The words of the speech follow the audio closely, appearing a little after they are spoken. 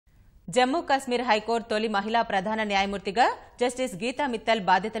Jammu Kashmir high court తొలి మహిళా ప్రధాన న్యాయమూర్తిగా జస్టిస్ గీతా మిత్తల్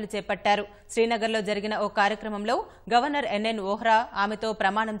బాధ్యతలు చేపట్టారు. శ్రీనగర్లో జరిగిన ఓ కార్యక్రమంలో గవర్నర్ ఎన్ఎన్ వోహ్రా ఆమెతో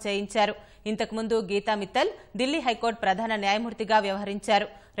ప్రమాణం చేయించారు. ఇంతకుముందు గీతా మిత్తల్ ఢిల్లీ హైకోర్టు ప్రధాన న్యాయమూర్తిగా వ్యవహరించారు.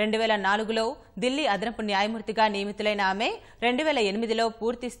 2004లో ఢిల్లీ అదనపు న్యాయమూర్తిగా నియమితులైన ఆమె 2008లో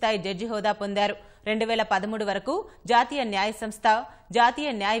పూర్తిస్థాయి జడ్జి హోదా పొందారు. 2013 వరకు జాతీయ న్యాయ సంస్థ, జాతీయ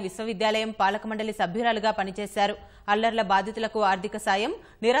న్యాయ విశ్వవిద్యాలయం పాలకమండలి సభ్యురాలుగా పనిచేశారు. అల్లర్ల బాధితులకు ఆర్థిక సాయం,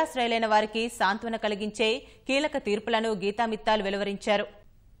 నిరాశ్రయులైన వారికి సాంత్వన కలిగించే కీలక తీర్పులను గీతా మిత్తాల్ వెలువరించారు.